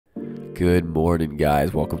Good morning,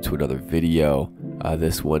 guys. Welcome to another video.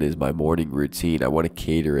 This one is my morning routine. I want to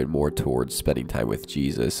cater it more towards spending time with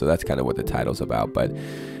Jesus, so that's kind of what the title's about, but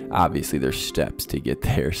obviously there's steps to get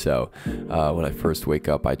there. So when I first wake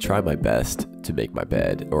up, I try my best to make my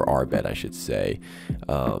bed, or our bed I should say.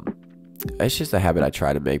 It's just a habit I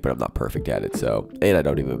try to make, but I'm not perfect at it. And I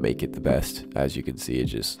don't even make it the best. As you can see, it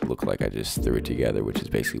just looked like I just threw it together, which is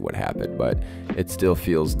basically what happened. But it still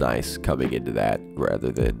feels nice coming into that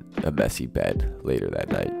rather than a messy bed later that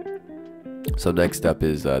night. So next up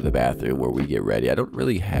is the bathroom where we get ready. I don't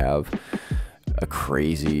really have a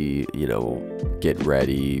crazy, get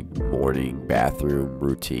ready morning bathroom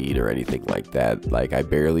routine or anything like that. Like, I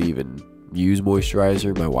barely even use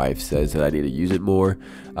moisturizer. My wife says that I need to use it more,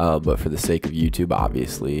 but for the sake of YouTube,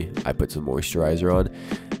 obviously I put some moisturizer on,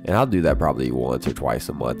 and I'll do that probably once or twice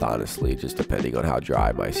a month, honestly, just depending on how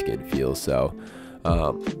dry my skin feels. So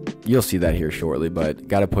you'll see that here shortly, but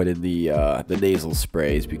gotta put in the nasal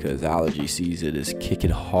sprays because allergy season is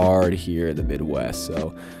kicking hard here in the Midwest,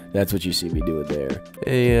 so that's what you see me doing there.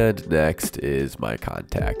 And next is my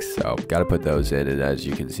contacts, so gotta put those in, and as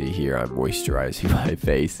you can see here, I'm moisturizing my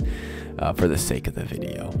face for the sake of the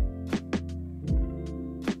video.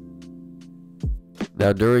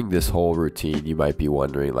 Now, during this whole routine, you might be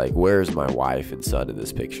wondering, like, where's my wife and son in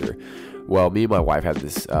this picture? Well, me and my wife have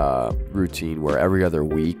this routine where every other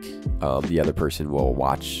week, the other person will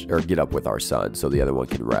watch or get up with our son so the other one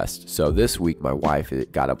can rest. So this week, my wife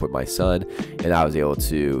got up with my son, and I was able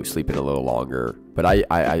to sleep in a little longer. But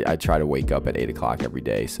I try to wake up at 8 o'clock every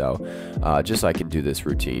day, so just so I can do this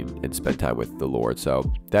routine and spend time with the Lord.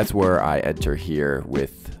 So that's where I enter here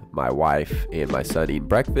with my wife and my son eating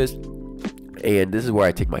breakfast. And this is where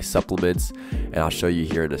I take my supplements, and I'll show you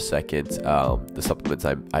here in a second the supplements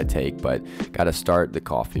I take, but gotta start the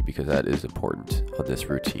coffee because that is important on this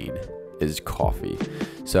routine, is coffee.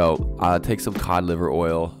 So I'll take some cod liver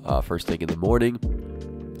oil first thing in the morning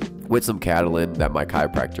with some Catalin that my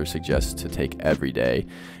chiropractor suggests to take every day.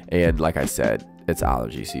 And like I said, it's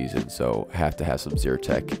allergy season, so have to have some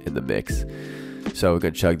Zyrtec in the mix. So we're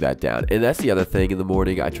going to chug that down. And that's the other thing in the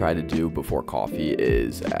morning I try to do before coffee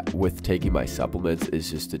is with taking my supplements is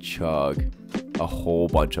just to chug a whole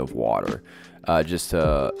bunch of water. Just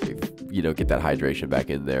to, get that hydration back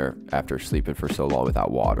in there after sleeping for so long without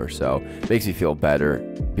water. So it makes me feel better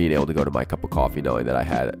being able to go to my cup of coffee knowing that I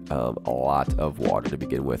had a lot of water to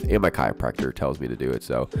begin with. And my chiropractor tells me to do it.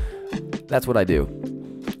 So that's what I do.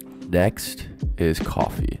 Next is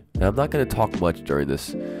coffee. Now, I'm not going to talk much during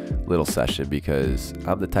this little session because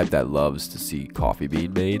I'm the type that loves to see coffee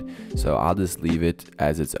being made, so I'll just leave it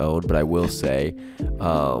as its own. But I will say,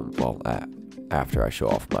 after I show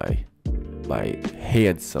off my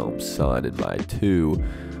handsome son and my two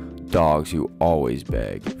dogs who always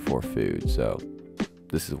beg for food. So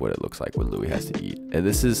this is what it looks like when Louis has to eat. And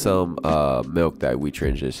this is some milk that we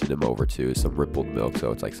transitioned him over to, some rippled milk.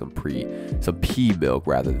 So it's like some pea milk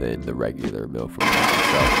rather than the regular milk from coffee.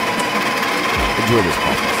 So enjoy this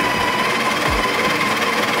coffee.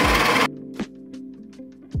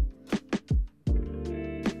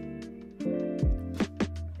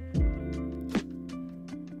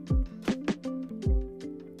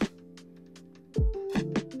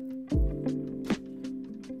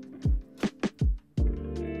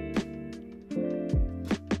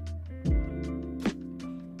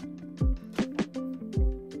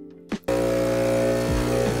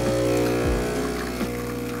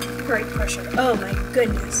 Great pressure. Oh my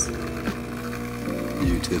goodness.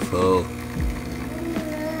 Beautiful.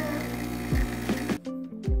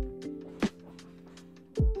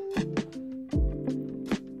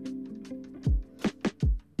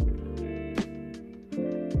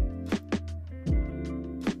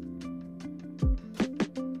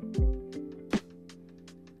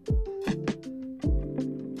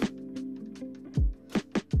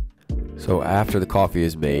 So after the coffee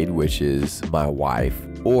is made, which is my wife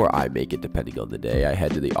or I make it depending on the day, I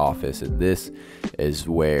head to the office, and this is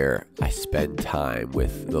where I spend time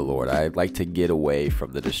with the Lord. I like to get away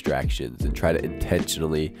from the distractions and try to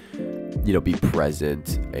intentionally, be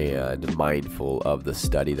present and mindful of the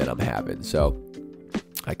study that I'm having. So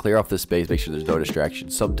I clear off the space, make sure there's no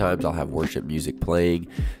distractions. Sometimes I'll have worship music playing,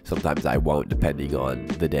 sometimes I won't, depending on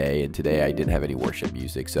the day. And today I didn't have any worship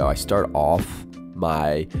music, so I start off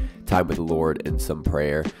my time with the Lord in some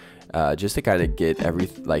prayer, just to kind of get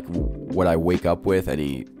what I wake up with,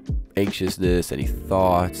 any anxiousness, any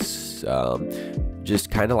thoughts,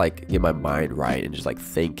 just kind of like get my mind right and just like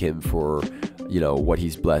thank him for what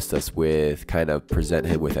he's blessed us with, kind of present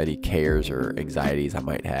him with any cares or anxieties I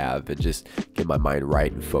might have, and just get my mind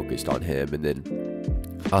right and focused on him. And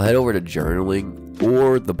then I'll head over to journaling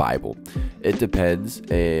or the Bible. It depends,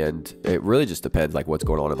 and it really just depends like what's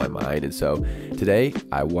going on in my mind. And so today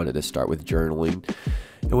I wanted to start with journaling.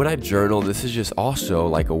 And when I journal, this is just also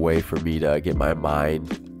like a way for me to get my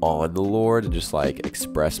mind on the Lord and just like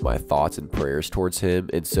express my thoughts and prayers towards Him.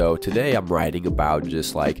 And so today I'm writing about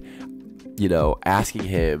just like, asking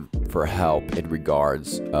Him for help in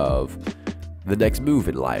regards of the next move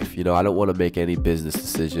in life. I don't want to make any business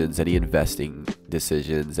decisions, any investing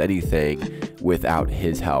decisions, anything without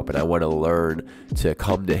His help. And I want to learn to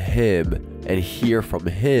come to Him and hear from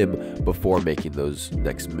Him before making those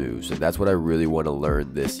next moves. And that's what I really want to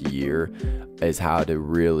learn this year, is how to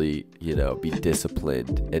really, be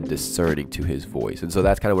disciplined and discerning to His voice. And so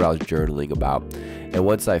that's kind of what I was journaling about. And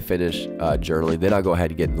once I finish journaling, then I'll go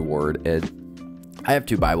ahead and get in the Word. And I have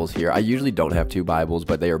 2 Bibles here. I usually don't have 2 Bibles,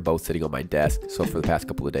 but they are both sitting on my desk. So for the past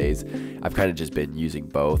couple of days, I've kind of just been using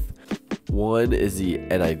both. One is the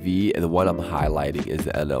NIV, and the one I'm highlighting is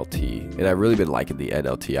the NLT. And I've really been liking the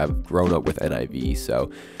NLT. I've grown up with NIV,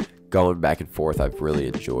 so going back and forth, I've really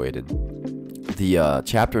enjoyed. And the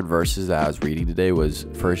chapter and verses that I was reading today was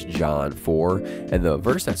 1 John 4, and the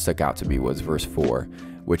verse that stuck out to me was verse 4.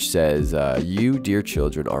 Which says, you, dear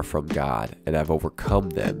children, are from God, and have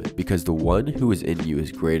overcome them, because the one who is in you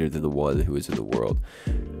is greater than the one who is in the world.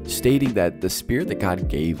 Stating that the Spirit that God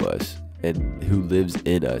gave us and who lives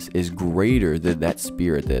in us is greater than that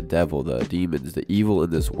spirit, the devil, the demons, the evil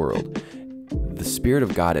in this world. The Spirit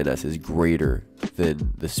of God in us is greater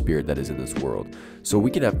than the spirit that is in this world. So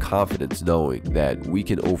we can have confidence knowing that we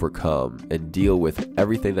can overcome and deal with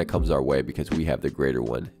everything that comes our way because we have the greater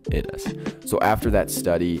one in us. So after that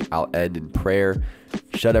study, I'll end in prayer,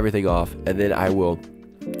 shut everything off, and then I will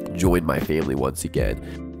join my family once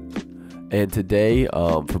again. And today,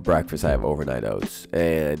 for breakfast, I have overnight oats.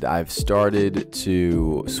 And I've started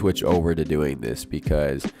to switch over to doing this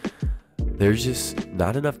because there's just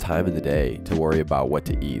not enough time in the day to worry about what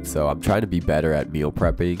to eat. So I'm trying to be better at meal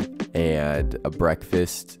prepping, and a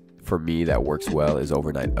breakfast for me that works well is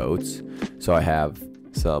overnight oats. So I have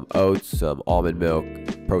some oats, some almond milk,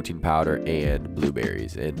 protein powder, and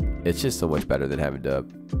blueberries. And it's just so much better than having to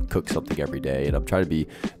cook something every day. And I'm trying to be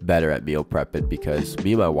better at meal prepping because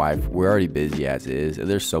me and my wife, we're already busy as is, and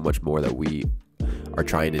there's so much more that we are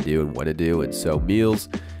trying to do and want to do. And so meals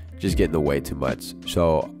just get in the way too much.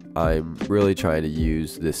 So I'm really trying to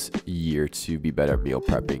use this year to be better at meal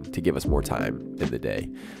prepping to give us more time in the day.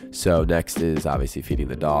 So next is obviously feeding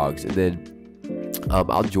the dogs, and then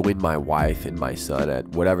I'll join my wife and my son at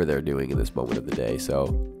whatever they're doing in this moment of the day.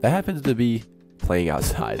 So that happens to be playing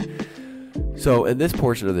outside. So in this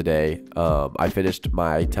portion of the day, I finished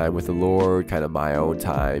my time with the Lord, kind of my own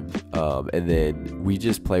time, and then we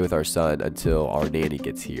just play with our son until our nanny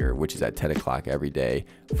gets here, which is at 10 o'clock every day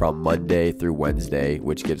from Monday through Wednesday,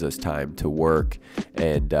 which gives us time to work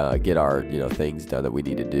and get our things done that we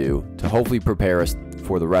need to do to hopefully prepare us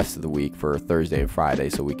for the rest of the week for Thursday and Friday,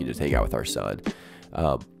 so we can just hang out with our son.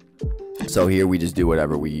 So here we just do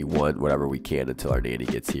whatever we want, whatever we can until our nanny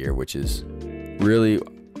gets here, which is really,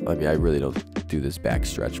 I really don't do this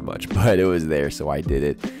backstretch much, but it was there, so I did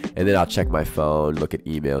it. And then I'll check my phone, look at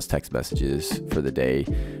emails, text messages for the day,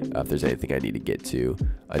 if there's anything I need to get to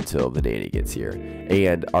until the nanny gets here.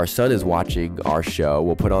 And our son is watching our show.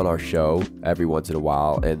 We'll put on our show every once in a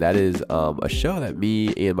while, and that is a show that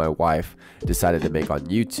me and my wife decided to make on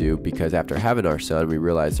YouTube, because after having our son, we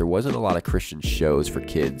realized there wasn't a lot of Christian shows for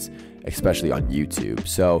kids, especially on YouTube.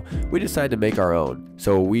 So we decided to make our own.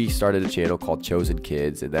 So we started a channel called Chosen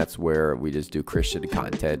Kids, and that's where we just do Christian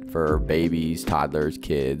content for babies, toddlers,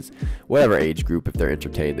 kids, whatever age group. If they're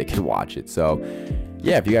entertained, they can watch it. So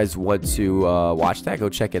yeah, if you guys want to watch that, go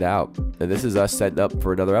check it out. And this is us setting up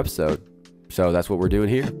for another episode. So that's what we're doing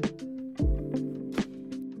here.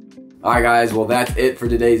 Alright guys, well that's it for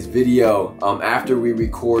today's video. After we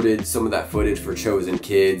recorded some of that footage for Chosen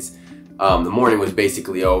Kids, the morning was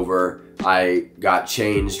basically over. I got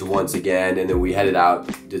changed once again, and then we headed out,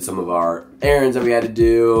 did some of our errands that we had to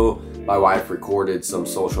do. My wife recorded some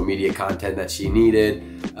social media content that she needed,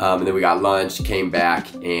 and then we got lunch, came back,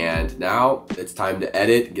 and now it's time to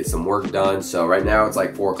edit, get some work done. So right now it's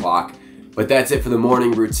like 4 o'clock. But that's it for the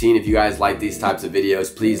morning routine. If you guys like these types of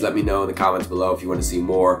videos, please let me know in the comments below if you want to see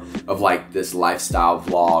more of like this lifestyle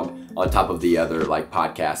vlog on top of the other like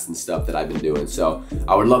podcasts and stuff that I've been doing. So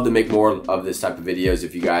I would love to make more of this type of videos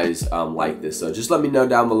if you guys like this. So just let me know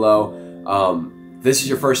down below. If this is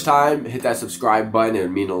your first time, hit that subscribe button. It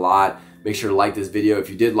would mean a lot. Make sure to like this video if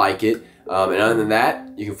you did like it. And other than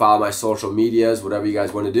that, you can follow my social medias, whatever you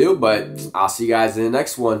guys want to do. But I'll see you guys in the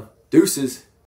next one. Deuces.